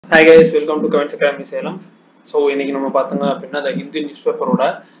Hi guys, welcome to Kavins Salem. So இன்னைக்கு நம்ம பார்த்தோங்க அப்படின்னா the Hindu newspaper-ஓட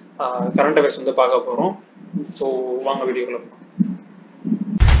current affairs வந்து பார்க்க போறோம். So வாங்க வீடியோக்குள்ள போலாம்.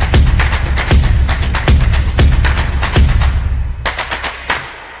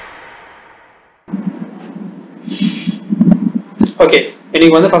 ஓகே,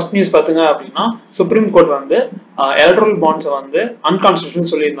 இன்னைக்கு வந்து ஃபர்ஸ்ட் நியூஸ் பாத்தீங்க அப்படின்னா சுப்ரீம் கோர்ட் வந்து எலக்ட்ரல் பாண்ட்ஸை வந்து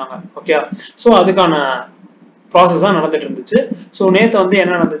அன்கான்ஸ்டிடியூஷனல் சொல்லியிருந்தாங்க. ஓகே, ஸோ அதுக்கான ப்ராசஸ் தான் நடந்துட்டு இருந்துச்சு. ஸோ நேற்று வந்து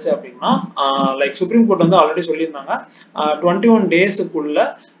என்ன நடந்துச்சு அப்படின்னா லைக் சுப்ரீம் கோர்ட் வந்து ஆல்ரெடி சொல்லியிருந்தாங்க 21 டேஸுக்குள்ள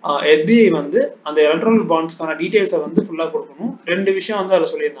எஸ்பிஐ வந்து அந்த எலக்ட்ரல் பாண்ட்ஸ்க்கான டீடைல்ஸை வந்து ஃபுல்லாக கொடுக்கணும். ரெண்டு விஷயம் வந்து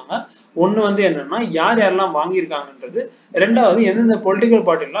அதில் சொல்லியிருந்தாங்க. ஒன்று வந்து என்னன்னா யாரெல்லாம் வாங்கியிருக்காங்கன்றது, ரெண்டாவது எந்தெந்த பொலிட்டிக்கல்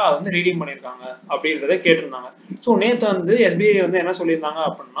பார்ட்டிலாம் அதை வந்து ரீடிங் பண்ணியிருக்காங்க அப்படின்றத கேட்டிருந்தாங்க. ஸோ நேற்று வந்து எஸ்பிஐ வந்து என்ன சொல்லியிருந்தாங்க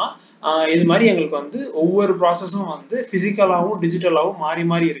அப்படின்னா இது மாதிரி எங்களுக்கு வந்து ஒவ்வொரு ப்ராசஸும் வந்து பிசிக்கலாகவும் டிஜிட்டலாகவும் மாறி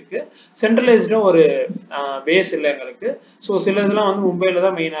மாறி இருக்கு. சென்ட்ரலைஸ்டா ஒரு பேஸ் இல்லை எங்களுக்கு. ஸோ சில இதெல்லாம் வந்து மும்பைல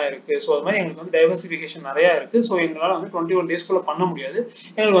தான் மெயினாக இருக்கு. ஸோ அது மாதிரி எங்களுக்கு வந்து டைவர்சிஃபிகேஷன் நிறைய இருக்கு. ஸோ எங்களால் வந்து 21 டேஸ்க்குள்ள பண்ண முடியாது.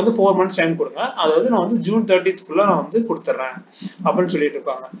 எங்களுக்கு வந்து 4 months டைம் கொடுங்க. அதாவது நான் வந்து ஜூன் 30th நான் வந்து கொடுத்துட்றேன் அப்படின்னு சொல்லிட்டு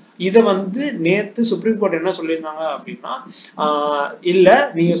இருக்காங்க. இதை வந்து நேற்று சுப்ரீம் கோர்ட் என்ன சொல்லியிருந்தாங்க அப்படின்னா இல்ல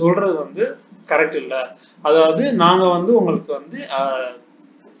நீங்க சொல்றது வந்து கரெக்ட் இல்லை. அதாவது நாங்க வந்து உங்களுக்கு வந்து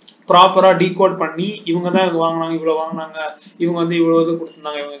ப்ராப்பரா டீகோட் பண்ணி இவங்க தான் இது வாங்கினாங்க, இவ்வளவு வாங்கினாங்க, இவங்க வந்து இவ்வளவு இது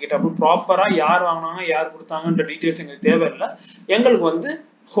கொடுத்துருந்தாங்க இவங்க கிட்ட, அப்படி ப்ராப்பரா யார் வாங்கினாங்க யார் கொடுத்தாங்கன்ற டீட்டெயில்ஸ் எங்களுக்கு தேவையில்லை. எங்களுக்கு வந்து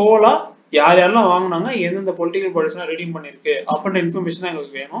ஹோலா யார் யாரெல்லாம் வாங்கினாங்க, எந்தெந்த பொலிட்டிக்கல் பார்ட்டிஸ்லாம் ரெடீம் பண்ணிருக்கு அப்படின்ற இன்ஃபர்மேஷன் தான்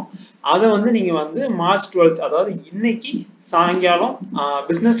எங்களுக்கு வேணும். அதை வந்து நீங்க வந்து March 12th, அதாவது இன்னைக்கு சாயங்காலம்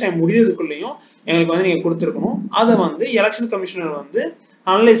பிசினஸ் டைம் முடியறதுக்குள்ளேயும் எங்களுக்கு வந்து நீங்க கொடுத்துருக்கணும். அதை வந்து எலெக்ஷன் கமிஷனர் வந்து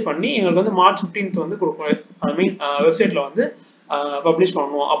அனலைஸ் பண்ணி எங்களுக்கு வந்து March 15th வந்து கொடுக்கணும். ஐ மீன் வெப்சைட்ல வந்து பப்ளிஷ்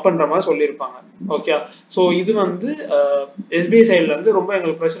பண்ணணும் அப்படின்ற மாதிரி சொல்லியிருப்பாங்க. ஓகே, ஸோ இது வந்து எஸ்பிஐ சைட்ல இருந்து ரொம்ப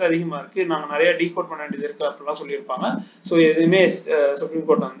எங்களுக்கு ப்ரெஷர் அதிகமா இருக்கு, நாங்க நிறைய டீகோட் பண்ண வேண்டியது இருக்கு அப்படிலாம் சொல்லியிருப்பாங்க. ஸோ எதுவுமே சுப்ரீம்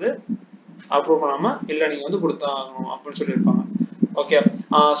கோர்ட் வந்து அப்ரூவ் பண்ணாம இல்ல நீங்க வந்து கொடுத்தாகணும் அப்படின்னு சொல்லியிருப்பாங்க. ஓகே,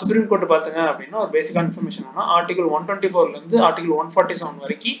 சுப்ரீம் கோர்ட் பாத்தீங்க அப்படின்னா ஒரு பேசிக்கான இன்ஃபர்மேஷன் ஆர்டிகல் 124ல இருந்து ஆர்டிகல் 147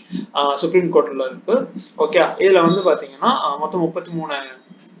 வரைக்கும் சுப்ரீம் கோர்ட்ல இருக்கு. ஓகே, இதுல வந்து பாத்தீங்கன்னா மொத்தம் 33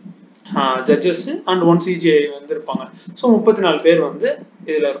 ஜட்ஜஸ் அண்ட் 1 சிஜிஐ வந்து இருப்பாங்க. ஸோ 34 பேர் வந்து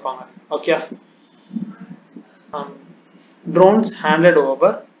இதுல இருப்பாங்க. Okay, drones handed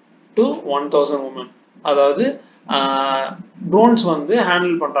over to 1000 women. அதாவது ட்ரோன்ஸ் வந்து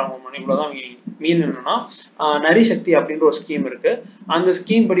ஹேண்டில் பண்றாங்க உமன், இவ்வளவுதான் மீன். என்னன்னா நரி சக்தி அப்படின்ற ஒரு ஸ்கீம் இருக்கு. அந்த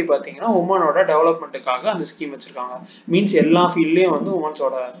ஸ்கீம் படி பாத்தீங்கன்னா உமனோட டெவலப்மெண்ட்டுக்காக அந்த ஸ்கீம் வச்சிருக்காங்க. மீன்ஸ் எல்லா ஃபீல்ட்லயும் வந்து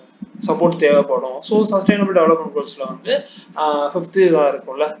உமன்ஸோட சப்போர்ட் தேவைப்படும். ஸோ சஸ்டைனபிள் டெவலப்மெண்ட் கோல்ஸ்ல வந்து 5th இதா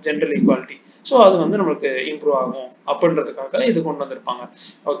இருக்கும்ல ஜெண்டர் ஈக்வாலிட்டி. ஸோ அது வந்து நம்மளுக்கு இம்ப்ரூவ் ஆகும் அப்படின்றதுக்காக இது கொண்டு வந்திருப்பாங்க.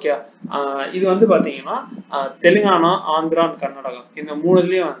 ஓகே, இது வந்து பாத்தீங்கன்னா தெலுங்கானா, ஆந்திரா, கர்நாடகா இந்த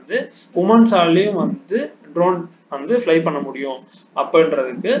 3லயும் வந்து உமன்ஸாலையும் வந்து ட்ரோன் வந்து ஃப்ளை பண்ண முடியும்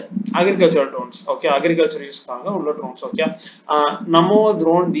அப்படின்றதுக்கு அக்ரிகல்ச்சர் ட்ரோன்ஸ். ஓகே, அக்ரிகல்ச்சர் யூஸ்க்காக உள்ள ட்ரோன்ஸ். ஓகே, நமோ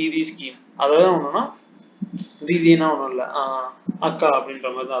ட்ரோன் தீதி ஸ்கீம், அதாவது ஒண்ணுன்னா தீதினா ஒண்ணும் இல்ல அக்கா அப்படின்ற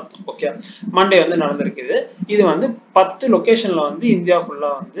மாதிரி தான் அர்த்தம். ஓகே, மண்டே வந்து நடந்திருக்குது. இது வந்து 10 லொகேஷன்ல வந்து இந்தியா ஃபுல்லா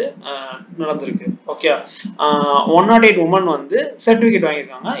வந்து நடந்திருக்கு. ஓகே, 108 women வந்து சர்டிபிகேட்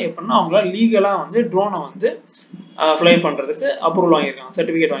வாங்கியிருக்காங்க. எப்படின்னா அவங்களால லீகலா வந்து ட்ரோனை வந்து ஃப்ளை பண்றதுக்கு அப்ரூவல் வாங்கியிருக்காங்க,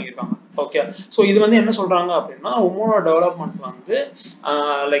 சர்டிபிகேட் வாங்கியிருக்காங்க. ஓகே, ஸோ இது வந்து என்ன சொல்றாங்க அப்படின்னா உமனோட டெவலப்மெண்ட் வந்து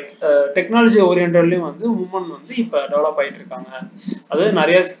லைக் டெக்னாலஜி ஓரியன்ட்லயும் வந்து உமன் வந்து இப்ப டெவலப் ஆயிட்டு இருக்காங்க. அதாவது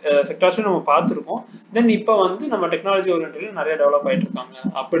நிறைய செக்டார்ஸ்ல நம்ம பார்த்துருக்கோம். தென் இப்ப வந்து நம்ம டெக்னாலஜி ஓரியன்ட்லயும் நிறைய டெவலப் ஆயிட்டு இருக்காங்க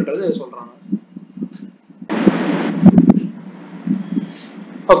அப்படின்றது சொல்றாங்க.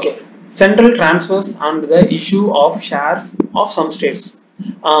 Okay, central transfers and the issue of shares of some states.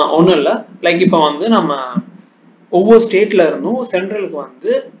 ஒன்றும் இல்லை, லைக் இப்போ வந்து நம்ம ஒவ்வொரு ஸ்டேட்ல இருந்தும் சென்ட்ரலுக்கு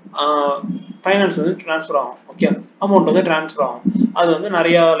வந்து ஃபைனான்ஸ் வந்து டிரான்ஸ்ஃபர் ஆகும். ஓகே, அமௌண்ட் வந்து டிரான்ஸ்ஃபர் ஆகும். அது வந்து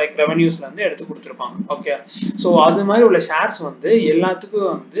நிறைய லைக் ரெவன்யூஸ்ல இருந்து எடுத்து கொடுத்துருப்பாங்க. ஓகே, ஸோ அது மாதிரி உள்ள ஷேர்ஸ் வந்து எல்லாத்துக்கும்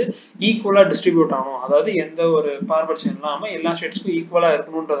வந்து ஈக்குவலா டிஸ்ட்ரிபியூட் ஆகணும். அதாவது எந்த ஒரு பார்பர்ஷன் இல்லாம எல்லா ஸ்டேட்ஸ்க்கும் ஈக்குவலா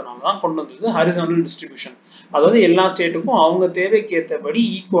இருக்கணும்ன்றதுனால தான் கொண்டு வந்தது ஹாரிசான்டல் டிஸ்ட்ரிபியூஷன். அதாவது எல்லா ஸ்டேட்டுக்கும் அவங்க தேவைக்கு ஏற்றபடி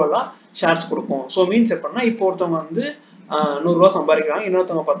ஈக்குவலா ஷேர்ஸ் கொடுக்கும். ஸோ மீன்ஸ் எப்படின்னா இப்போ ஒருத்தவங்க வந்து 100 ரூபா சம்பாதிக்கிறாங்க,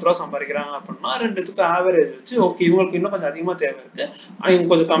 இன்னொருத்தவங்க 10 ரூபா சம்பாதிக்கிறாங்க அப்படின்னா ரெண்டுத்துக்கும் ஆவரேஜ் வச்சு ஓகே இவங்களுக்கு இன்னும் கொஞ்சம் அதிகமா தேவை இருக்கு, இவங்க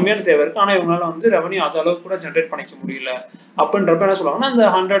கொஞ்சம் கம்மியான தேவை இருக்கு, ஆனா இவங்களால வந்து ரெவன்யூ அது அளவுக்கு கூட ஜென்ரேட் பண்ணிக்க முடியல அப்படின்றப்ப என்ன சொல்லுவாங்கன்னா அந்த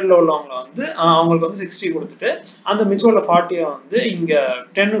 100ல உள்ளவங்க வந்து அவங்களுக்கு வந்து 60 கொடுத்துட்டு அந்த மிச்சோட 40 வந்து இங்க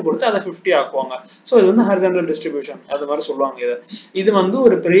 10 கொடுத்து அதை 50 ஆக்குவாங்க. ஸோ இது வந்து ஹாரிசான்டல் டிஸ்ட்ரிபியூஷன் அது மாதிரி சொல்லுவாங்க. இது வந்து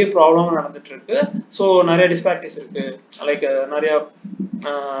ஒரு பெரிய ப்ராப்ளம் நடந்துட்டு இருக்கு. ஸோ நிறைய டிஸ்பாரிட்டிஸ் இருக்கு, லைக் நிறைய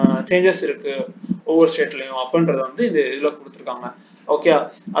சேஞ்சஸ் இருக்கு ஒவ்வொரு ஸ்டேட்லயும் அப்படின்றத வந்து இதுல கொடுத்துருக்காங்க. ஓகே,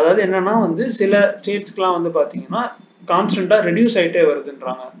 அதாவது என்னன்னா வந்து சில ஸ்டேட்ஸ்க்குலாம் வந்து பாத்தீங்கன்னா கான்ஸ்டன்டா ரெடியூஸ் ஆயிட்டே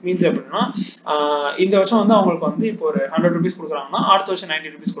வருதுன்றாங்க. மீன்ஸ் எப்படின்னா இந்த வருஷம் வந்து அவங்களுக்கு வந்து இப்போ ஒரு 100 rupees கொடுக்குறாங்கன்னா அடுத்த வருஷம்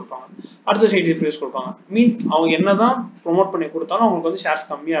 90 rupees கொடுப்பாங்க, அடுத்த வருஷம் 80 rupees கொடுப்பாங்க. மீன்ஸ் அவங்க என்னதான் ப்ரொமோட் பண்ணி கொடுத்தாலும் அவங்களுக்கு வந்து ஷேர்ஸ்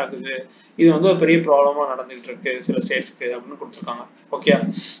கம்மியாகுது. இது வந்து ஒரு பெரிய ப்ராப்ளமா நடந்துகிட்டு இருக்கு சில ஸ்டேட்ஸ்க்கு அப்படின்னு கொடுத்துருக்காங்க. ஓகே,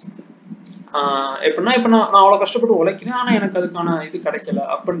 எப்படின்னா இப்ப நான் அவ்வளவு கஷ்டப்பட்டு உழைக்கிறேன், ஆனா எனக்கு அதுக்கான இது கிடைக்கல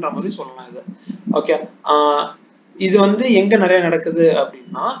அப்படின்ற மாதிரி சொல்லலாம் இது. ஓகே, இது வந்து எங்க நிறைய நடக்குது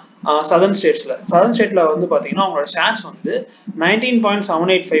அப்படின்னா சதர்ன் ஸ்டேட்ஸ்ல வந்து பாத்தீங்கன்னா அவங்களோட ஷேர்ஸ் வந்து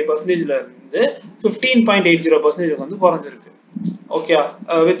 19.785% இருந்து 15.80% வந்து குறைஞ்சிருக்கு. ஓகே,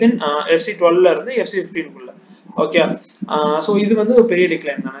 வித்தின் FC12 இருந்து FC15 ஓகே. சோ இது வந்து ஒரு பெரிய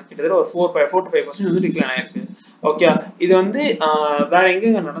டிக்ளைன் தானே, கிட்டத்தட்ட ஒரு 4 to 5% வந்து டிக்ளைன் ஆயிருக்கு. ஓகே, இது வந்து வேற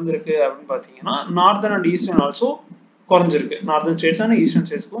எங்க நடந்திருக்கு அப்படின்னு பாத்தீங்கன்னா நார்தர்ன் அண்ட் ஈஸ்டர்ன் ஆல்சோ குறைஞ்சிருக்கு. நார்தர்ன் ஸ்டேட்ஸ் அண்ட் ஈஸ்டர்ன்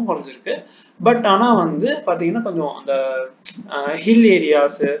ஸ்டேட்ஸ்க்கும் குறைஞ்சிருக்கு. பட் ஆனா வந்து பாத்தீங்கன்னா கொஞ்சம் அந்த ஹில்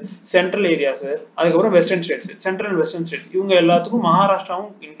ஏரியாஸ், சென்ட்ரல் ஏரியாஸ், அதுக்கப்புறம் western states, central western states இவங்க எல்லாத்துக்கும்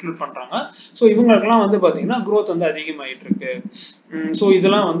மகாராஷ்டிராவும் இன்க்ளூட் பண்றாங்க. ஸோ இவங்களுக்குலாம் வந்து பாத்தீங்கன்னா க்ரோத் வந்து அதிகமாயிட்டு இருக்கு. ஸோ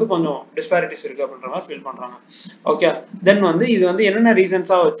இதெல்லாம் வந்து கொஞ்சம் டிஸ்பாரிட்டிஸ் இருக்கு அப்படின்ற மாதிரி ஃபீல் பண்றாங்க. ஓகே, தென் வந்து இது வந்து என்னென்ன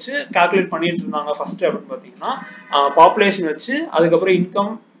ரீசன்ஸா வச்சு கால்குலேட் பண்ணிட்டு இருந்தாங்க ஃபர்ஸ்ட் அப்படின்னு பாத்தீங்கன்னா பாப்புலேஷன் வச்சு, அதுக்கப்புறம்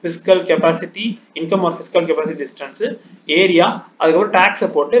income, fiscal capacity, income or fiscal capacity distance, area, அதுக்கப்புறம் டாக்ஸை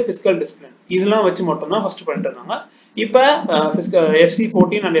போட்டு fiscal discipline இதெல்லாம் வச்சு மட்டும் தான் ஃபர்ஸ்ட் பண்ணிட்டு இருந்தாங்க. இப்போ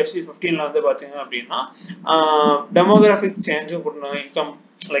FC14 அண்ட் FC15ல வந்து பாத்தீங்க அப்படின்னா டெமோகிராபிக் சேஞ்சும் இன்கம்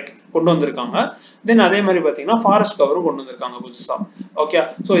லைக் கொண்டு வந்திருக்காங்க. தென் அதே மாதிரி பாத்தீங்கன்னா ஃபாரஸ்ட் கவரும் கொண்டு வந்திருக்காங்க புதுசா. ஓகே,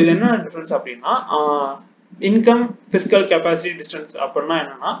 ஸோ இது என்ன டிஃபரன்ஸ் அப்படின்னா இன்கம், பிசிக்கல் கெப்பாசிட்டி, டிஸ்டன்ஸ் அப்படின்னா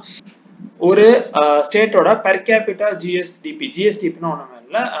என்னன்னா ஒரு ஸ்டேட்டோட பெர் கேபிட்டா ஜிஎஸ்டிபின்னு ஒண்ணுமே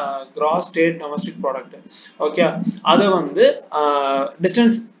இல்லை, cross state domestic product. Okay, அதை வந்து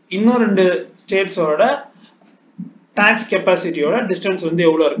டிஸ்டன்ஸ் இன்னும் 2 ஸ்டேட்ஸோட டாக்ஸ் கெப்பாசிட்டியோட டிஸ்டன்ஸ் வந்து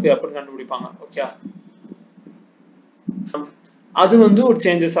எவ்வளவு இருக்கு அப்படின்னு கண்டுபிடிப்பாங்க. ஓகே, அது வந்து ஒரு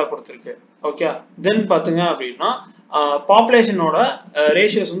சேஞ்சஸா கொடுத்துருக்கு. ஓகே, தென் பாத்துங்க அப்படின்னா பாப்புலேஷனோட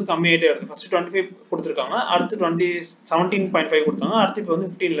ரேஷியோஸ் வந்து கம்மியாயிட்டே இருக்கு. ஃபர்ஸ்ட் 25 கொடுத்துருக்காங்க, அடுத்து 17.5 கொடுத்தாங்க, அடுத்து இப்போ வந்து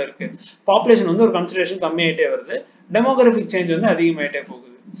 15ல இருக்கு. பாப்புலேஷன் வந்து ஒரு கன்சிடரேஷன் கம்மியாயிட்டே வருது, டெமோகிராபிக் சேஞ்ச் வந்து அதிகமாயிட்டே போகுது.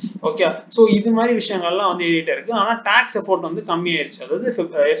 ஓகே, சோ இது மாதிரி விஷயங்கள்லாம் வந்து ஏறிட்டே இருக்கு. ஆனா டாக்ஸ் எஃபோர்ட் வந்து கம்மி ஆயிடுச்சு. அதாவது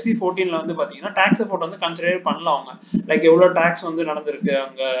FC14ல வந்து பாத்தீங்கன்னா டாக்ஸ் எஃபோர்ட் வந்து கன்சிடர் பண்ணல அவங்க, லைக் எவ்வளவு டாக்ஸ் வந்து நடந்திருக்கு,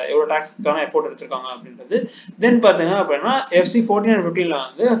 அங்க எவ்வளவு டாக்ஸ்க்கான எஃபோர்ட் எடுத்திருக்காங்க அப்படின்றது. தென் பாத்தீங்க அப்படின்னா FC14 and 15ல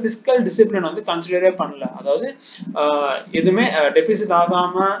வந்து பிசிக்கல் டிசிப்ளின் வந்து கன்சிடரே பண்ணல. அதாவது எதுவுமே டெபிசிட்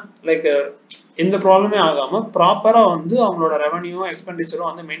ஆகாம, லைக் எந்த ப்ராப்ளமே ஆகாம ப்ராப்பரா வந்து அவங்களோட ரெவன்யூ எக்ஸ்பெண்டிச்சரும்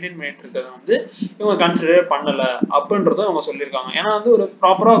வந்து மெயின்டைன் பண்ணிட்டு இருக்கிறத வந்து இவங்க கன்சிடரே பண்ணல அப்படின்றதும் அவங்க சொல்லியிருக்காங்க. ஏன்னா வந்து ஒரு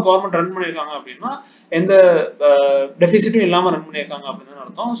ப்ராப்பரா கவர்மெண்ட் ரன் பண்ணியிருக்காங்க அப்படின்னா எந்த டெபிசிட்டும் இல்லாம ரன் பண்ணியிருக்காங்க அப்படின்னு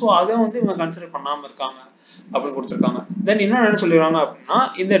அர்த்தம். ஸோ அதை வந்து இவங்க கன்சிடர் பண்ணாம இருக்காங்க அப்படின்னு கொடுத்துருக்காங்க. தென் என்ன சொல்லிடுறாங்க அப்படின்னா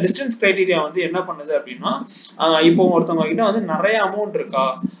இந்த டிஸ்டன்ஸ் கிரைட்டீரியா வந்து என்ன பண்ணுது அப்படின்னா இப்போ ஒருத்தவங்க கிட்ட வந்து நிறைய அமௌண்ட் இருக்கா,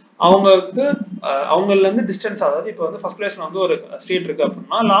 அவங்களுக்கு அவங்கல இருந்து டிஸ்டன்ஸ், அதாவது இப்போ வந்து ஃபர்ஸ்ட் பிளேஸ்ல வந்து ஒரு ஸ்டேட் இருக்கு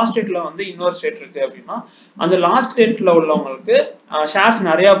அப்படின்னா லாஸ்ட் ஸ்டேட்ல வந்து இன்னொரு ஸ்டேட் இருக்கு அப்படின்னா அந்த லாஸ்ட் ஸ்டேட்ல உள்ளவங்களுக்கு ஷேர்ஸ்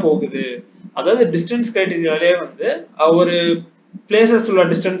நிறைய போகுது. அதாவது டிஸ்டன்ஸ் கிரைட்டீரியாலே வந்து ஒரு பிளேசஸ் உள்ள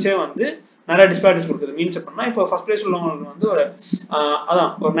டிஸ்டன்ஸே வந்து நிறைய டிஸ்பாரிட்டிஸ் கொடுக்குது. மீன்ஸ் அப்படின்னா இப்போ ஃபர்ஸ்ட் பிளேஸ் உள்ளவங்களுக்கு வந்து ஒரு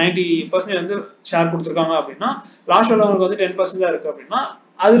அதான் ஒரு 90% வந்து ஷேர் கொடுத்துருக்காங்க அப்படின்னா லாஸ்ட் உள்ளவங்களுக்கு வந்து 10% தான் இருக்கு அப்படின்னா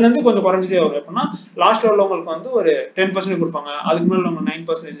அதுல இருந்து கொஞ்சம் குறைஞ்சிட்டே வரும். எப்படின்னா லாஸ்ட் உள்ளவங்களுக்கு வந்து ஒரு 10% கொடுப்பாங்க, அதுக்கு மேல நம்ம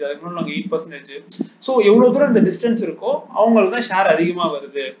 9%, அதுக்கு மேல நம்ம 8%. ஸோ எவ்வளவு தூரம் இந்த டிஸ்டன்ஸ் இருக்கோ அவங்களுக்கு தான் ஷேர் அதிகமா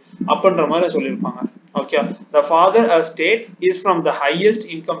வருது அப்படின்ற மாதிரி சொல்லியிருப்பாங்க. Okay, the farther a state is from the highest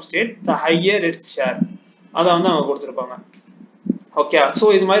income state, the higher its share. அதை வந்து அவங்க கொடுத்துருப்பாங்க. ஓகே, ஸோ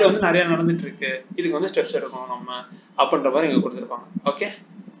இது மாதிரி வந்து நிறைய நடந்துட்டு இருக்கு, இதுக்கு வந்து ஸ்டெப்ஸ் எடுக்கணும் நம்ம அப்படின்ற மாதிரி இங்க கொடுத்துருப்பாங்க. Okay,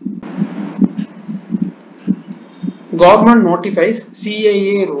 government notifies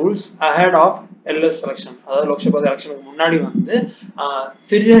CAA rules ahead of LS election. அதாவது லோக்சபா எலெக்ஷனுக்கு முன்னாடி வந்து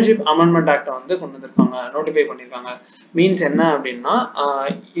சிட்டிசன்ஷிப் அமெண்ட்மெண்ட் ஆக்டை வந்து கொண்டு வந்திருக்காங்க, நோட்டிஃபை பண்ணியிருக்காங்க. மீன்ஸ் என்ன அப்படின்னா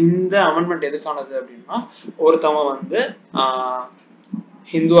இந்த அமெண்ட்மெண்ட் எதுக்கானது அப்படின்னா ஒருத்தவங்க வந்து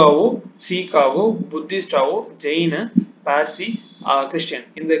ஹிந்துவாவோ, சீக்காவோ, புத்திஸ்டாவோ, ஜெயினு, பார்சி, கிறிஸ்டியன்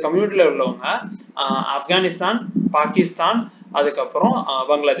இந்த கம்யூனிட்டியில உள்ளவங்க ஆப்கானிஸ்தான், பாகிஸ்தான், அதுக்கப்புறம்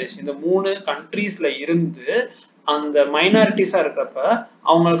பங்களாதேஷ் இந்த 3 கண்ட்ரீஸ்ல இருந்து அந்த மைனாரிட்டிஸா இருக்கிறப்ப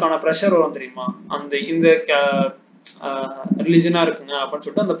அவங்களுக்கான ப்ரெஷர் வரும் தெரியுமா, அந்த இந்த ரிலிஜனா இருக்குங்க அப்படின்னு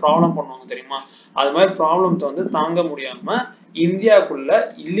சொல்லிட்டு அந்த ப்ராப்ளம் பண்ணுவாங்க தெரியுமா. அது மாதிரி ப்ராப்ளம்ஸ் வந்து தாங்க முடியாம இந்தியாவுக்குள்ள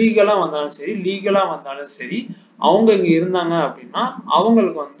இல்லீகலா வந்தாலும் சரி லீகலா வந்தாலும் சரி அவங்க இங்க இருந்தாங்க அப்படின்னா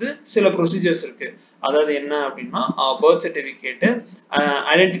அவங்களுக்கு வந்து சில ப்ரொசீஜர்ஸ் இருக்கு. அதாவது என்ன அப்படின்னா birth certificate,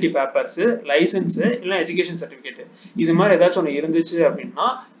 identity papers, licence, இல்ல எஜுகேஷன் சர்டிபிகேட் இது மாதிரி ஏதாச்சும் ஒண்ணு இருந்துச்சு அப்படின்னா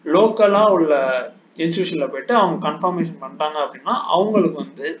லோக்கலா உள்ள இன்ஸ்டிடியூஷன்ல போயிட்டு அவங்க கன்ஃபர்மேஷன் பண்ணிட்டாங்க அப்படின்னா அவங்களுக்கு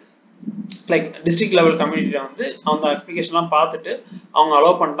வந்து லைக் டிஸ்ட்ரிக்ட் லெவல் கம்யூனிட்டியில வந்து அந்த அப்ளிகேஷன்லாம் பார்த்துட்டு அவங்க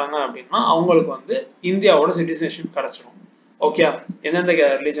அலோவ் பண்ணிட்டாங்க அப்படின்னா அவங்களுக்கு வந்து இந்தியாவோட சிட்டிசன்ஷிப் கிடைச்சிடும். ஓகே, எந்தெந்த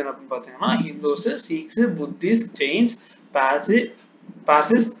ரிலீஜன் அப்படின்னு பார்த்தீங்கன்னா ஹிந்துஸ், சீக்ஸ், புத்திஸ்ட், ஜெயின்ஸ்,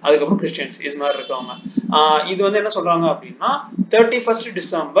 பாசிஸ், அதுக்கப்புறம் கிறிஸ்டியன்ஸ், இது மாதிரி இருக்கவங்க. இது வந்து என்ன சொல்றாங்க அப்படின்னா 31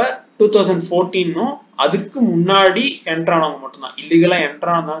 டிசம்பர் 2014 அதுக்கு முன்னாடி என்ட்ரானவங்க மட்டும்தான், இல்லீகலா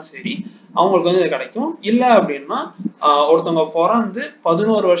என்ட்ரானாலும் சரி அவங்களுக்கு வந்து இது கிடைக்கும். இல்லை அப்படின்னா ஒருத்தவங்க பிறந்து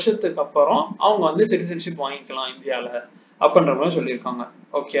 11 வருஷத்துக்கு அப்புறம் அவங்க வந்து சிட்டிசன்ஷிப் வாங்கிக்கலாம் இந்தியால அப்படின்ற மாதிரி சொல்லியிருக்காங்க.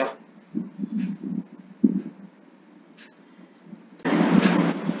 Okay,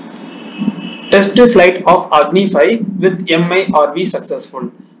 Test flight of Agni 5 with MIRV successful.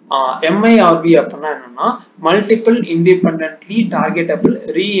 MIRV அப்படின்னா என்னன்னா multiple independently targetable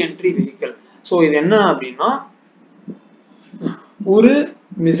reentry vehicle. So இது என்ன அப்படின்னா ஒரு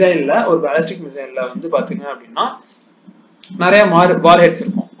மிசைல்ல, ஒரு பேலிஸ்டிக் மிசைல்ல வந்து பாத்தீங்க அப்படின்னா நிறைய வார் ஹெட்ஸ்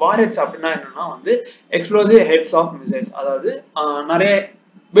இருக்கும். வார் ஹெட்ஸ் அப்படின்னா என்னன்னா வந்து எக்ஸ்ப்ளோசிவ் ஹெட்ஸ் ஆஃப் மிசைல்ஸ், அதாவது நிறைய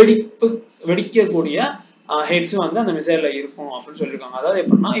வெடிக்கக்கூடிய ஹெட்ஸ் வந்து அந்த மிசைல்ல இருக்கும் அப்படின்னு சொல்லியிருக்காங்க. அதாவது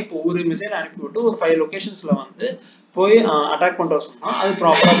எப்படின்னா இப்போ ஒரு மிசைல் அனுப்பிவிட்டு ஒரு 5 லொகேஷன்ஸ்ல வந்து போய் அட்டாக் பண்ற சொன்னா அது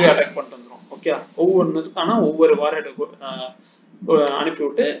ப்ராப்பரா போய் அட்டாக் பண்ணிட்டு வந்துடும். ஓகே, ஒவ்வொன்றுக்கான ஒவ்வொரு வார் ஹெட்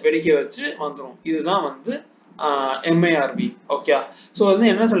அனுப்பிவிட்டு வெடிக்க வச்சு வந்துடும். இதுதான் வந்து MIRV. ஓகே, ஸோ வந்து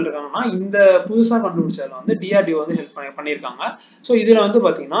என்ன சொல்லிருக்காங்கன்னா இந்த புதுசா கண்டுபிடிச்சதுல வந்து DRDO வந்து ஹெல்ப் பண்ணியிருக்காங்க. ஸோ இதுல வந்து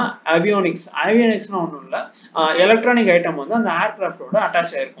பாத்தீங்கன்னா ஆவியோனிக்ஸ்னா ஒன்றும் இல்லை, எலக்ட்ரானிக் ஐட்டம் வந்து அந்த ஏர்கிராஃப்டோட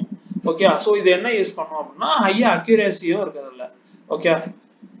அட்டாச் ஆயிருக்கும். ஓகே, ஸோ இது என்ன யூஸ் பண்ணும் அப்படின்னா ஹையா அக்யூரேசியும் இருக்கிறதுல. ஓகே,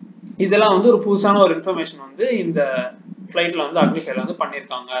 இதெல்லாம் வந்து ஒரு புதுசான ஒரு இன்ஃபர்மேஷன் வந்து இந்த ஃபிளைட்ல வந்து அக்னிஃபைல வந்து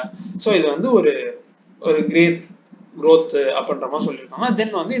பண்ணியிருக்காங்க. ஸோ இது வந்து ஒரு கிரேட் growth அப்படின்ற மாதிரி சொல்லியிருக்காங்க.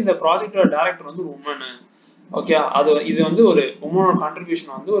 தென் வந்து இந்த ப்ராஜெக்டோட டைரக்டர் வந்து உமன். ஓகே, இது வந்து ஒரு உமனோட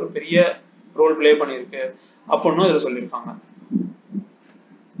கான்ட்ரிபியூஷன் வந்து ஒரு பெரிய ரோல் பிளே பண்ணியிருக்கு அப்படின்னு இதுல சொல்லியிருக்காங்க.